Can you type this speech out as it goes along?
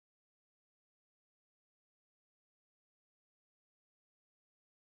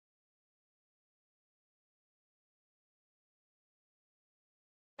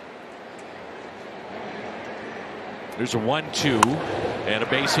There's a 1-2 and a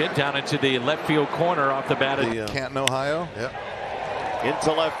base hit down into the left field corner off the bat of Canton, Ohio. Yep.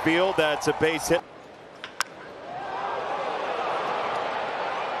 Into left field. That's a base hit.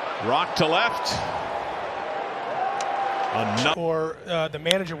 Rock to left. Or the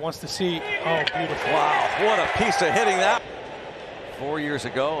manager wants to see. Oh, beautiful. Wow, what a piece of hitting that. 4 years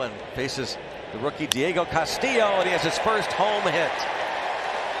ago, and faces the rookie Diego Castillo, and he has his first home hit.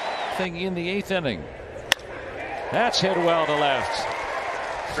 thing in the 8th inning. That's hit well to left.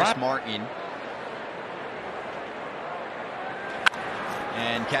 Chris Martin.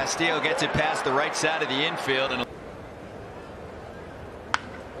 And Castillo gets it past the right side of the infield. And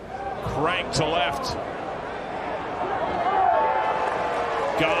crank to left.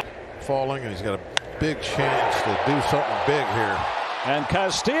 Falling, and he's got a big chance to do something big here. And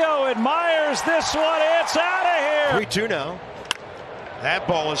Castillo admires this one. It's out of here. 3-2 now. That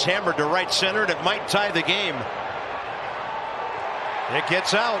ball is hammered to right center, and it might tie the game. It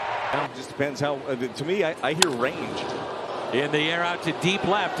gets out. It just depends how. To me, I hear range. In the air out to deep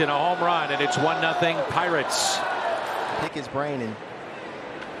left in a home run, and it's 1-0 Pirates. Pick his brain and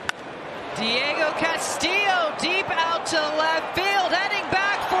Diego Castillo deep out to left field, heading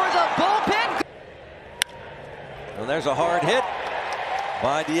back for the bullpen. And there's a hard hit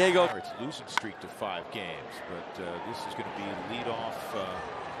by Diego. It's losing streak to 5 games, but this is going to be lead off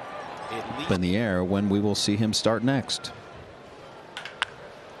in the air when we will see him start next.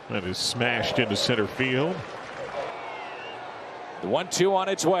 That is smashed into center field. The 1-2 on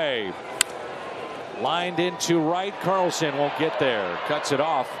its way. Lined into right. Carlson won't get there. Cuts it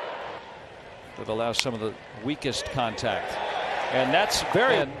off. That allows some of the weakest contact. And that's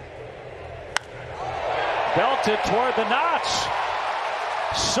very belted toward the notch.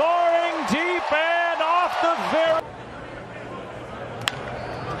 Soaring deep and off the very.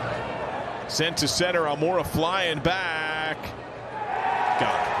 Sent to center. Almora flying back.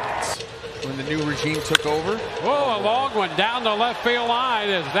 Got it. when the new regime took over. Whoa, a long one down the left field line.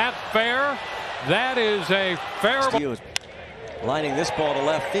 Is that fair? That is a fair. Lining this ball to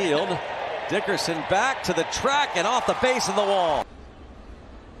left field. Dickerson back to the track and off the base of the wall.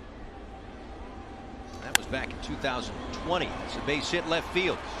 that was back in 2020. It's a base hit left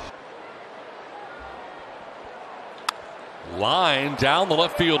field. Line down the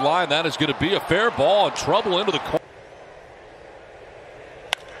left field line. That is going to be a fair ball and trouble into the corner.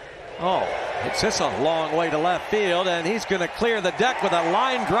 Oh, it's just a long way to left field, and he's going to clear the deck with a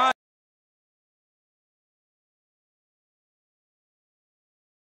line drive.